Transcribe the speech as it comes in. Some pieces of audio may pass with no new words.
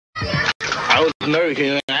I was nervous.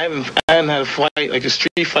 You know, I hadn't had a fight, like a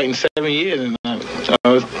street fight, in 7 years, and I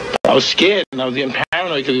was scared, and I was getting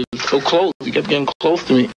paranoid because he was so close. He kept getting close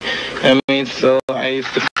to me. I mean, so I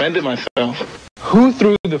defended myself. Who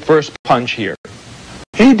threw the first punch here?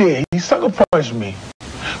 He did. He sucker punched me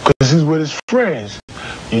because he's with his friends,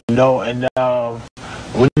 you know. And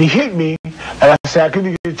when he hit me, and I said I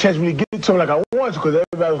couldn't get a chance to really get to him like I wanted to, because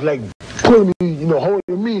everybody was like pulling me, you know,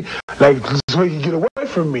 holding me, like so he could get away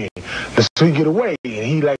from me, so he could get away. And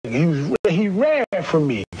he ran from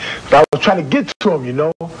me. But I was trying to get to him, you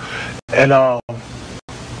know. And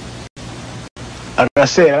like I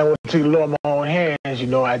said, I went to take the law in my own hands, you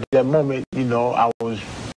know. At that moment, you know, I was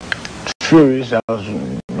furious. I was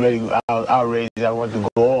ready. I was outraged. I wanted to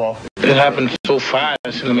go off. It happened so fast.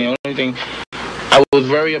 I mean, only thing, I was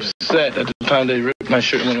very upset at the time they ripped my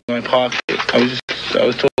shirt and went in my pocket. I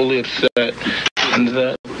was totally upset. And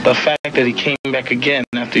the fact that he came back again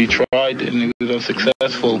after he tried it and he was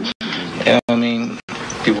unsuccessful, I mean,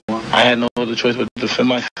 I had no other choice but to defend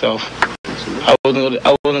myself. I wasn't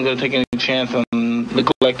going to take any chance on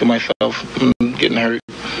neglecting myself and getting hurt.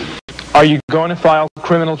 Are you going to file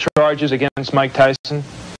criminal charges against Mike Tyson?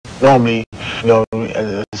 Normally, you know,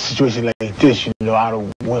 a situation like this, you know, I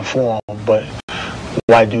would went for him, but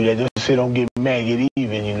why do that? Just say don't get mad, get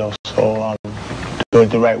even, you know, so do it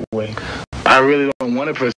the right way. I really don't want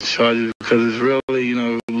to press charges because it's really, you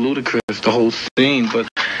know, ludicrous, the whole scene, but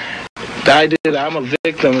I'm a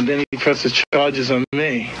victim, and then he presses charges on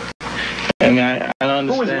me. I mean, I don't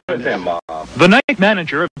understand. The night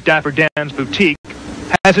manager of Dapper Dan's boutique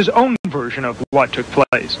has his own version of what took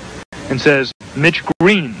place and says Mitch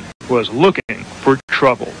Green was looking for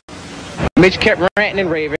trouble. Mitch kept ranting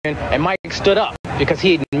and raving, and Mike stood up because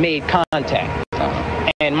he had made contact.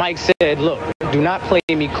 And Mike said, look, do not play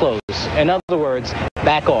me close. In other words,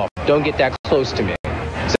 back off. Don't get that close to me.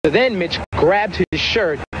 So then Mitch grabbed his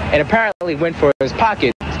shirt and apparently went for his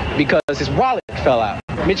pocket because his wallet fell out.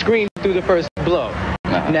 Mitch Green threw the first blow.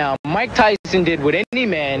 Now, Mike Tyson did what any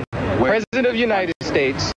man, President of the United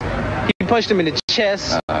States, he punched him in the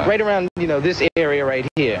chest, right around, you know, this area right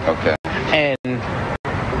here. Okay. And,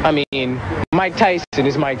 I mean, Mike Tyson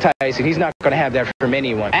is Mike Tyson. He's not going to have that from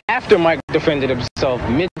anyone. After Mike defended himself,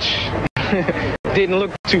 Mitch didn't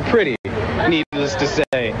look too pretty, needless to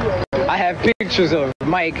say. I have pictures of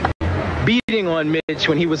Mike beating on Mitch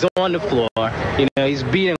when he was on the floor. You know, he's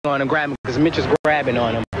beating on him, grabbing because Mitch is grabbing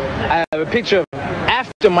on him. I have a picture of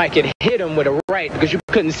after Mike had hit him with a right, because you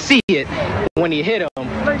couldn't see it when he hit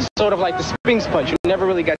him. Sort of like the Spinks punch. You never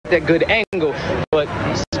really got that good angle, but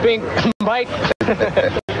Mike,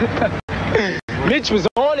 Mitch was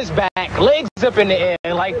on his back, legs up in the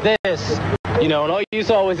air like this. You know, and all you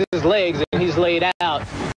saw was his legs, and he's laid out.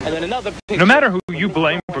 And then another picture. No matter who you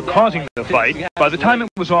blame for causing the fight, by the time it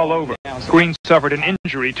was all over, Green suffered an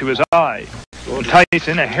injury to his eye.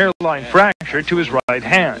 Tyson a hairline fracture to his right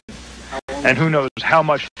hand. And who knows how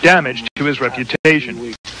much damage to his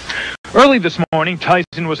reputation. Early this morning,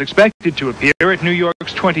 Tyson was expected to appear at New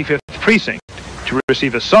York's 25th precinct to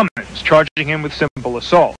receive a summons charging him with simple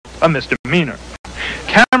assault, a misdemeanor.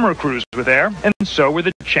 Camera crews were there, and so were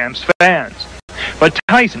the champ's fans. But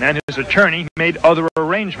Tyson and his attorney made other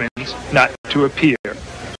arrangements not to appear.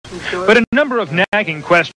 But a number of nagging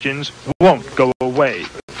questions won't go away.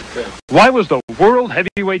 Why was the world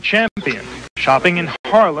heavyweight champion shopping in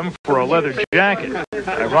Harlem for a leather jacket,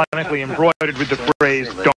 ironically embroidered with the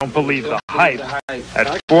phrase, "Don't believe the hype,"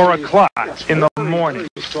 at 4 o'clock in the morning?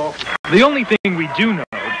 The only thing we do know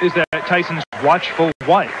is that Tyson's watchful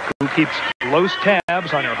wife, who keeps close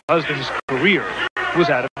tabs on her husband's career, was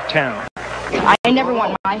out of town. I never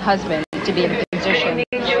want my husband to be in a position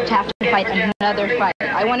to have to fight another fight.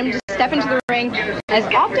 I want him to step into the ring as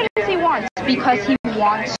often as he wants because he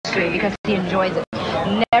wants to, because he enjoys it.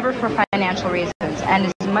 Never for financial reasons.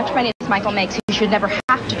 And as much money as Michael makes, he should never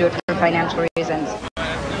have to do it for financial reasons.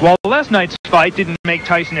 While last night's fight didn't make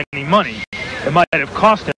Tyson any money, it might have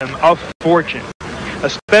cost him a fortune,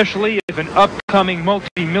 especially if an upcoming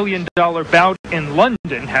multi-million-dollar bout in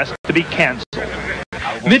London has to be canceled.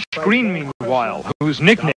 Mitch Green, meanwhile, whose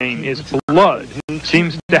nickname is Blood,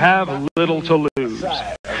 seems to have little to lose.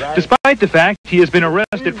 Despite the fact he has been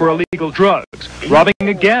arrested for illegal drugs, robbing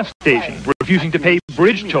a gas station, refusing to pay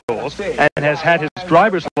bridge tolls, and has had his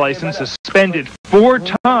driver's license suspended 4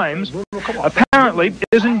 times, apparently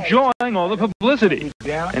is enjoying all the publicity,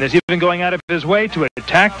 and is even going out of his way to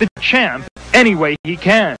attack the champ any way he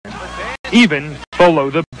can, even below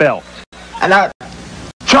the belt. And I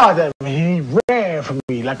charged at him, and he ran from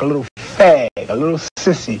me like a little fag, a little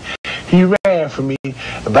sissy. He ran from me.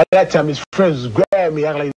 And by that time, his friends was grabbing me,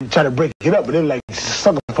 acting like they were trying to break it up, but they were like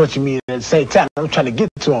sucker punching me at the same time. I'm trying to get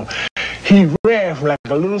to him. He ran from like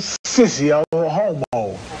a little sissy, a little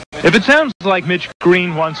homo. If it sounds like Mitch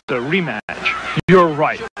Green wants a rematch, you're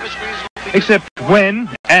right. Except when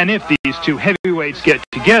and if these two heavyweights get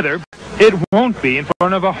together, it won't be in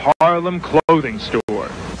front of a Harlem clothing store,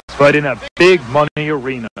 but in a big money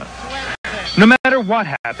arena. No matter what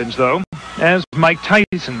happens, though, as Mike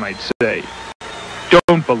Tyson might say,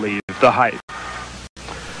 don't believe the hype.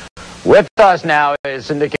 With us now is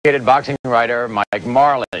syndicated boxing writer Mike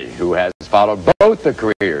Marley, who has followed both the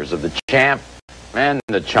careers of the champ and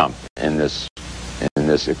the chump in this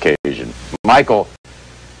occasion. Michael,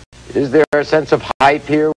 is there a sense of hype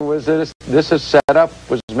here? Was this a setup?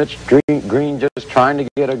 Was Mitch Green just trying to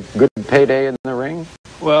get a good payday in the ring?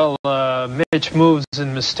 Well, Mitch moves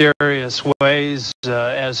in mysterious ways,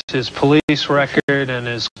 as his police record and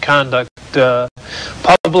his conduct,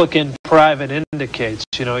 public and private, indicates.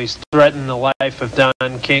 You know, he's threatened the life of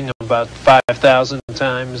Don King about 5,000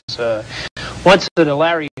 times. Once at a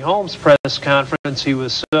Larry Holmes press conference, he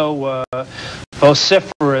was so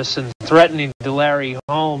vociferous and threatening to Larry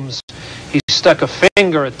Holmes, he stuck a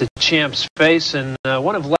finger at the champ's face, and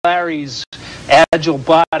one of Larry's agile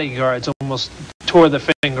bodyguards almost tore the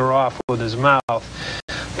finger off with his mouth.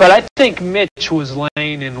 But I think Mitch was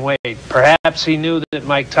laying in wait. Perhaps he knew that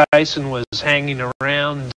Mike Tyson was hanging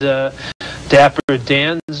around Dapper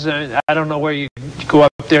Dan's. I don't know where you go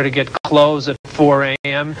up there to get clothes at 4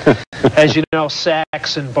 a.m. As you know,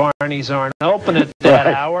 Saks and Barney's aren't open at that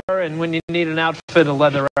hour, and when you need an outfit, a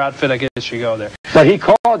leather outfit, I guess you go there. But he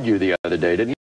called you the other day, didn't he?